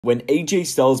When AJ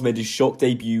Styles made his shock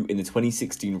debut in the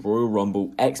 2016 Royal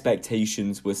Rumble,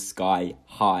 expectations were sky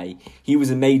high. He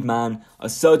was a made man, a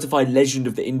certified legend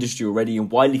of the industry already,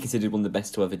 and widely considered one of the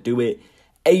best to ever do it.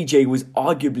 AJ was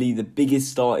arguably the biggest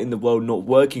star in the world not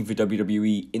working for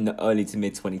WWE in the early to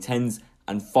mid 2010s,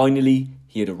 and finally,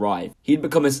 he had arrived. He had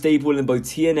become a staple in both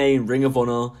TNA and Ring of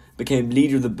Honor, became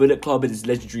leader of the Bullet Club at his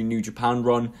legendary New Japan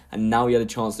run, and now he had a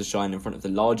chance to shine in front of the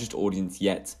largest audience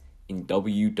yet in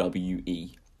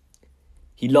WWE.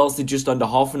 He lasted just under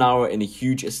half an hour in a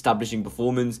huge establishing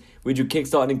performance, which would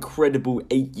kickstart an incredible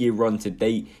 8-year run to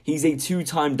date. He's a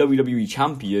 2-time WWE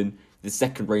champion, the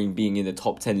second reign being in the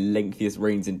top 10 lengthiest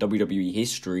reigns in WWE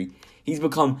history. He's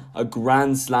become a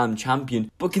Grand Slam champion,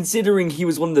 but considering he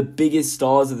was one of the biggest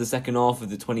stars of the second half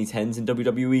of the 2010s in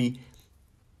WWE,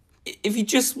 if you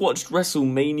just watched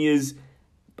WrestleManias,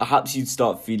 perhaps you'd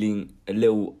start feeling a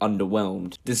little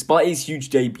underwhelmed. Despite his huge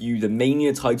debut, the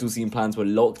Mania title scene plans were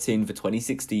locked in for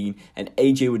 2016, and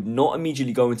AJ would not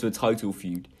immediately go into a title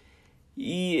feud.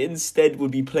 He instead would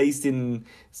be placed in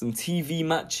some TV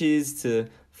matches to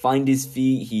find his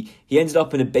feet. He ended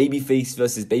up in a babyface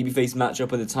versus babyface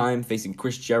matchup at the time, facing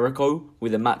Chris Jericho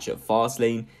with a match at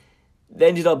Fastlane. They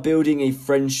ended up building a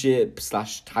friendship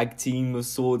 / tag team of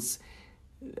sorts.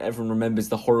 Everyone remembers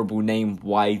the horrible name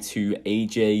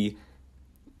Y2AJ,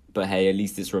 but hey, at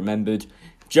least it's remembered.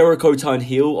 Jericho turned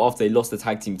heel after they lost the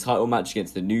tag team title match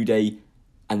against the New Day,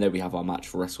 and there we have our match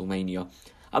for WrestleMania.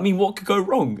 I mean, what could go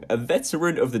wrong? A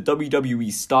veteran of the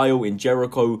WWE style in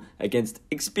Jericho against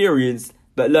experienced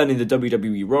but learning the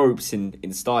WWE ropes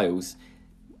in Styles.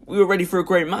 We were ready for a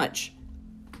great match,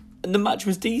 and the match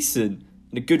was decent,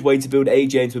 and a good way to build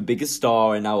AJ into a bigger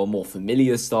star and now a more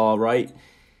familiar star, right?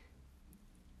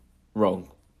 Wrong.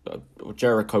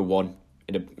 Jericho won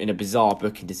in a bizarre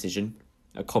booking decision,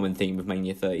 a common theme with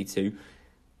Mania 32.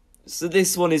 So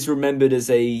this one is remembered as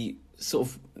a sort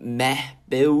of meh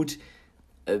build,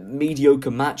 a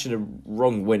mediocre match, and a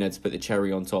wrong winner to put the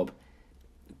cherry on top.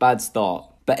 Bad start.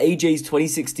 But AJ's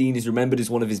 2016 is remembered as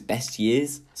one of his best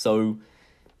years, so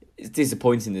it's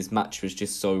disappointing this match was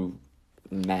just so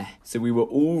meh. So we were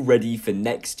all ready for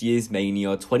next year's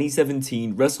Mania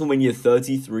 2017 WrestleMania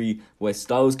 33, where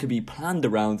Styles could be planned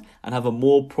around and have a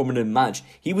more prominent match.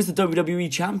 He was the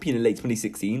WWE champion in late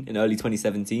 2016 and early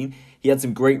 2017. He had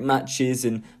some great matches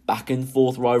and back and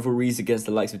forth rivalries against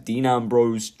the likes of Dean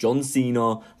Ambrose, John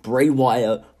Cena, Bray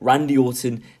Wyatt, Randy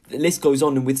Orton. The list goes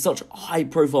on, and with such high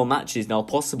profile matches now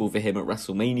possible for him at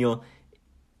WrestleMania,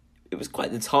 it was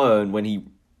quite the turn when he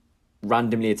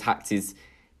randomly attacked his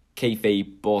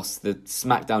kayfabe boss, the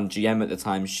SmackDown GM at the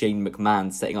time, Shane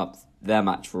McMahon, setting up their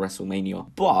match for WrestleMania.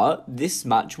 But this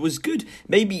match was good,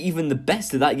 maybe even the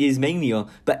best of that year's Mania,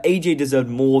 but AJ deserved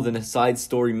more than a side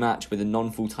story match with a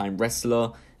non-full-time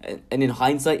wrestler, and in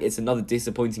hindsight, it's another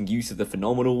disappointing use of the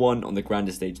Phenomenal One on the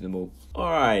grandest stage of them all.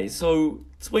 Alright, so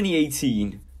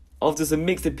 2018, after some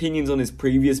mixed opinions on his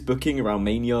previous booking around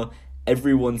Mania,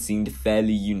 everyone seemed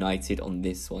fairly united on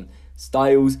this one.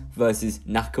 Styles versus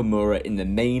Nakamura in the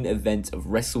main event of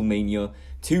WrestleMania.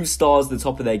 2 stars at the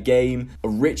top of their game, a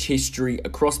rich history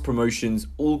across promotions,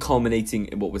 all culminating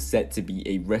in what was set to be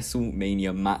a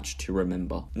WrestleMania match to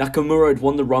remember. Nakamura had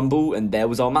won the Rumble, and there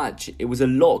was our match. It was a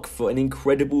lock for an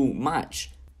incredible match.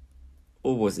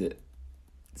 Or was it?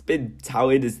 It's been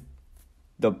touted as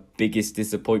the biggest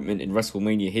disappointment in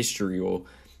WrestleMania history, or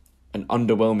an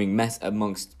underwhelming mess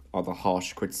amongst other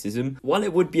harsh criticism. While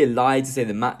it would be a lie to say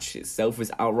the match itself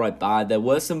was outright bad, there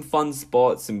were some fun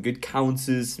spots, some good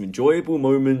counters, some enjoyable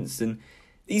moments, and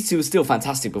these two were still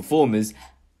fantastic performers.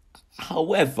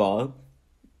 However,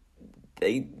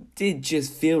 they did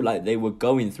just feel like they were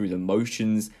going through the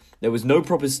motions. There was no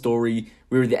proper story.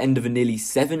 We were at the end of a nearly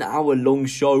 7-hour long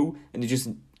show, and it just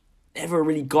never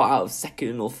really got out of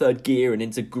second or third gear and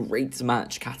into great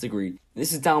match category.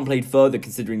 This is downplayed further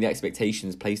considering the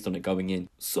expectations placed on it going in.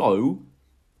 So,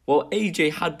 while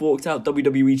AJ had walked out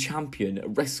WWE champion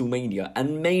at WrestleMania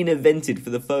and main evented for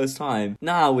the first time,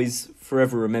 now is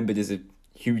forever remembered as a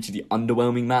hugely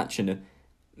underwhelming match and a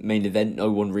main event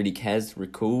no one really cares to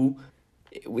recall.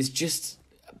 It was just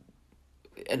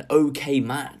an okay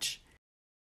match.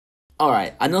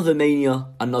 Alright, another Mania,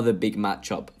 another big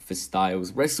matchup for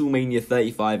Styles. WrestleMania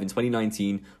 35 in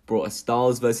 2019 brought us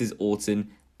Styles versus Orton,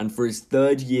 and for his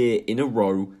 3rd year in a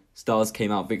row, Styles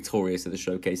came out victorious at the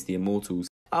Showcase the Immortals.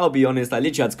 I'll be honest, I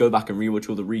literally had to go back and rewatch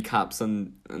all the recaps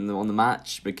on the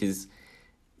match because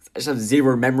I just have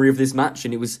zero memory of this match,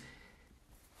 and it was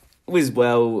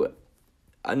well,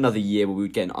 another year where we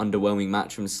would get an underwhelming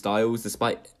match from Styles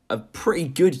despite a pretty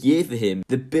good year for him.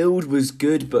 The build was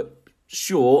good but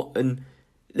short, and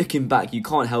Looking back, you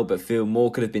can't help but feel more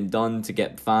could have been done to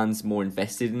get fans more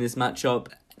invested in this matchup.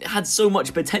 It had so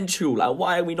much potential. Like,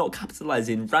 why are we not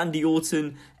capitalising? Randy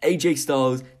Orton, AJ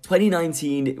Styles,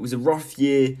 2019, it was a rough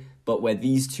year, but where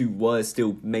these two were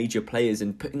still major players,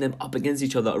 and putting them up against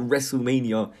each other at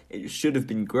WrestleMania, it should have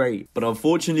been great. But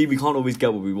unfortunately, we can't always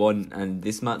get what we want, and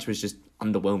this match was just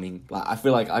underwhelming. Like, I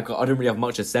feel like I don't really have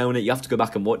much to say on it. You have to go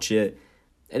back and watch it.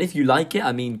 And if you like it,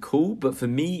 I mean, cool. But for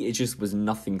me, it just was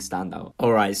nothing standout.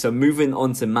 Alright, so moving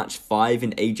on to match 5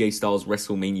 in AJ Styles'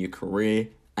 WrestleMania career.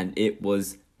 And it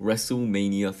was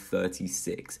WrestleMania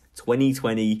 36.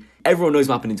 2020. Everyone knows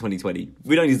what happened in 2020.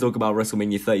 We don't need to talk about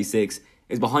WrestleMania 36. It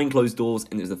was behind closed doors.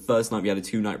 And it was the first night we had a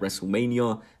 2-night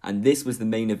WrestleMania. And this was the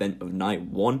main event of night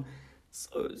 1.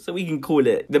 So we can call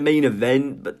it the main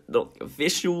event, but not the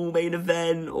official main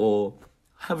event. Or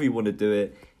however you want to do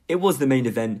it. It was the main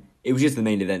event. It was just the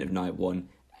main event of night 1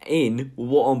 in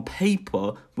what on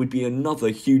paper would be another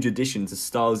huge addition to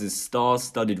Styles'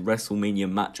 star-studded WrestleMania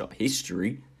matchup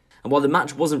history. And while the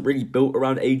match wasn't really built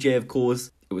around AJ, of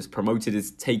course, it was promoted as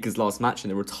Taker's last match,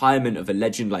 and the retirement of a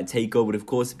legend like Taker would of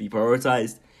course be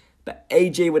prioritised. But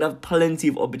AJ would have plenty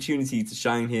of opportunity to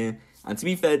shine here, and to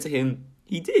be fair to him,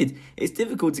 he did. It's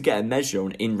difficult to get a measure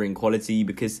on in-ring quality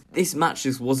because this match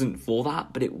just wasn't for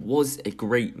that, but it was a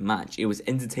great match. It was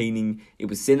entertaining, it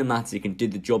was cinematic, and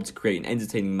did the job to create an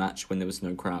entertaining match when there was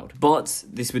no crowd. But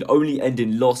this would only end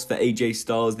in loss for AJ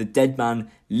Styles. The dead man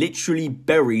literally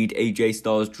buried AJ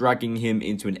Styles, dragging him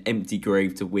into an empty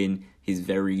grave to win his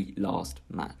very last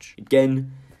match.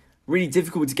 Again, really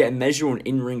difficult to get a measure on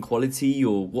in-ring quality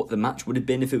or what the match would have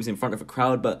been if it was in front of a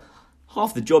crowd, but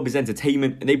half the job is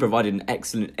entertainment, and they provided an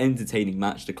excellent, entertaining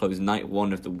match to close night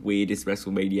 1 of the weirdest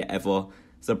WrestleMania ever.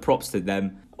 So props to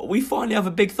them. We finally have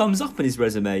a big thumbs up on his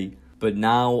resume. But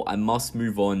now I must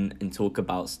move on and talk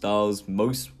about Styles'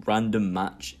 most random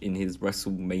match in his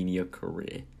WrestleMania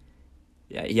career.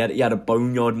 Yeah, he had a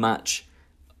boneyard match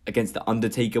against The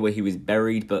Undertaker where he was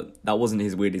buried, but that wasn't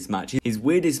his weirdest match. His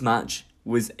weirdest match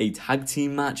was a tag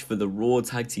team match for the Raw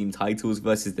tag team titles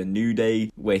versus The New Day,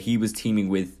 where he was teaming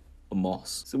with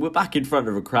Moss. So we're back in front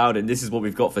of a crowd, and this is what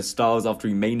we've got for Styles after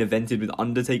he main evented with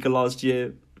Undertaker last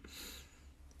year.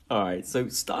 Alright, so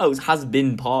Styles has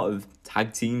been part of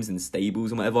tag teams and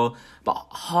stables and whatever, but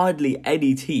hardly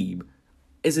any team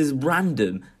is as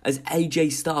random as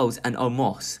AJ Styles and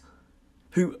Omos,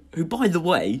 who by the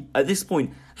way, at this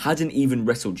point, hadn't even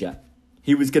wrestled yet.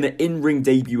 He was going to in-ring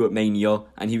debut at Mania,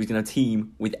 and he was going to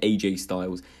team with AJ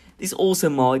Styles. This also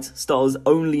marked Styles'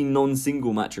 only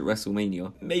non-single match at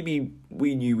WrestleMania. Maybe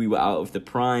we knew we were out of the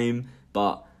prime,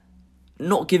 but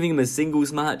not giving him a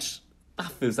singles match,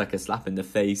 that feels like a slap in the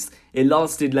face. It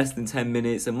lasted less than 10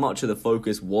 minutes, and much of the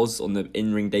focus was on the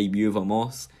in-ring debut of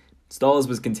Omos. Styles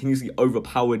was continuously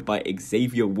overpowered by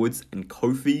Xavier Woods and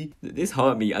Kofi. This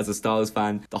hurt me as a Styles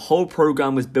fan. The whole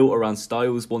program was built around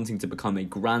Styles wanting to become a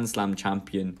Grand Slam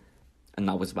champion, and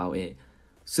that was about it.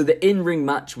 So the in-ring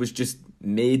match was just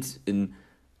mid, and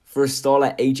for a star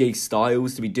like AJ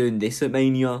Styles to be doing this at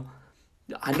Mania,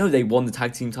 I know they won the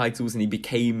tag team titles and he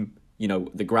became,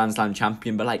 the Grand Slam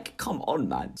champion, but like, come on,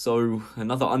 man. So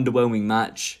another underwhelming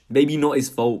match. Maybe not his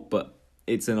fault, but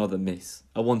it's another miss.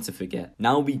 I want to forget.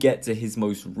 Now we get to his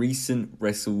most recent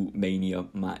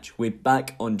WrestleMania match. We're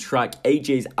back on track.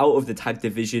 AJ's out of the tag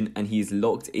division and he is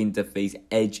locked in to face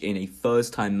Edge in a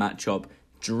first-time matchup.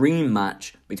 Dream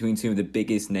match between two of the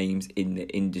biggest names in the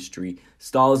industry.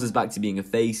 Styles is back to being a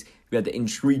face. We had the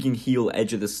intriguing heel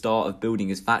Edge at the start of building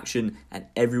his faction, and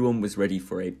everyone was ready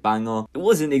for a banger. It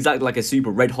wasn't exactly like a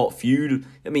super red hot feud.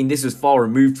 I mean, this was far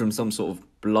removed from some sort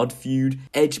of blood feud.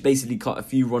 Edge basically cut a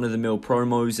few run-of-the-mill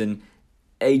promos, and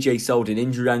AJ sold an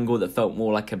injury angle that felt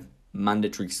more like a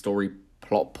mandatory story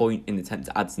plot point in an attempt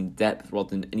to add some depth rather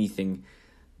than anything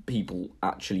people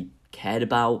actually cared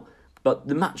about. But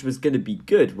the match was going to be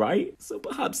good, right? So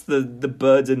perhaps the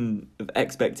burden of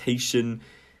expectation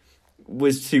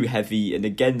was too heavy. And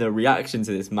again, the reaction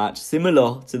to this match,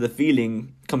 similar to the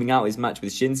feeling coming out of his match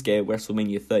with Shinsuke at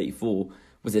WrestleMania 34,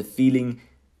 was a feeling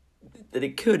that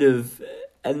it could have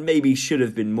and maybe should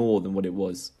have been more than what it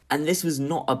was. And this was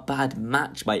not a bad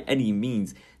match by any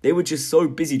means. They were just so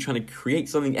busy trying to create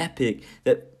something epic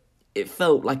that it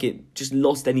felt like it just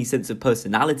lost any sense of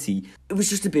personality. It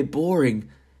was just a bit boring.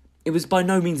 It was by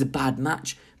no means a bad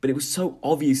match, but it was so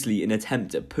obviously an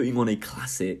attempt at putting on a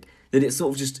classic that it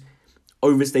sort of just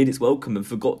overstayed its welcome and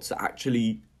forgot to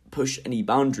actually push any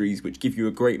boundaries which give you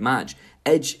a great match.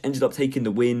 Edge ended up taking the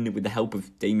win with the help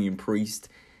of Damian Priest,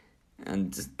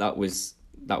 and that was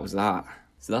that.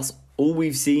 So that's all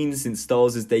we've seen since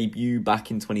Styles' debut back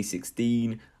in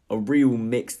 2016. a real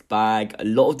mixed bag, a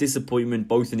lot of disappointment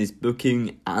both in his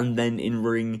booking and then in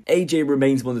ring. AJ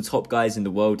remains one of the top guys in the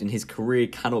world and his career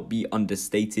cannot be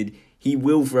understated. He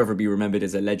will forever be remembered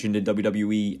as a legend in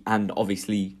WWE and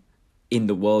obviously in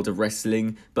the world of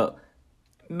wrestling, but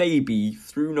maybe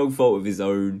through no fault of his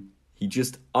own, he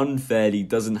just unfairly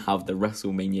doesn't have the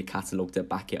WrestleMania catalogue to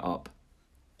back it up.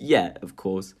 Yeah, of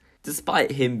course.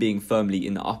 Despite him being firmly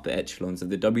in the upper echelons of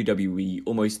the WWE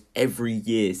almost every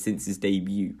year since his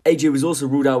debut. AJ was also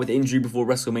ruled out with injury before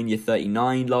WrestleMania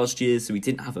 39 last year, so he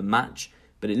didn't have a match.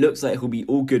 But it looks like he'll be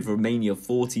all good for Mania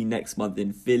 40 next month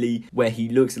in Philly, where he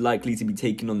looks likely to be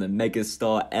taking on the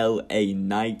megastar LA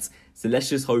Knight. So let's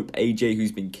just hope AJ,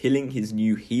 who's been killing his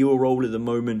new heel role at the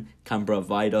moment, can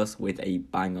provide us with a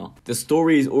banger. The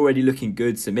story is already looking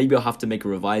good, so maybe I'll have to make a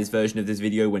revised version of this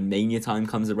video when Mania time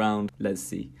comes around. Let's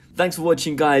see. Thanks for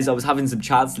watching, guys. I was having some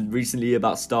chats recently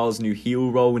about Styles' new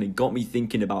heel role, and it got me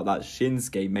thinking about that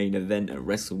Shinsuke main event at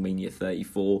WrestleMania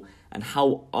 34 and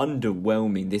how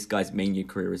underwhelming this guy's Mania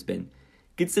career has been.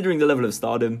 Considering the level of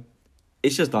stardom,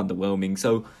 it's just underwhelming.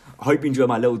 So I hope you enjoy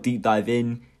my little deep dive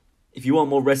in. If you want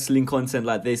more wrestling content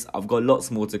like this, I've got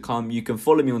lots more to come. You can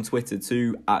follow me on Twitter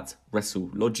too, at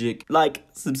WrestleLogic. Like,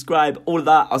 subscribe, all of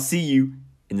that. I'll see you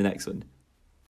in the next one.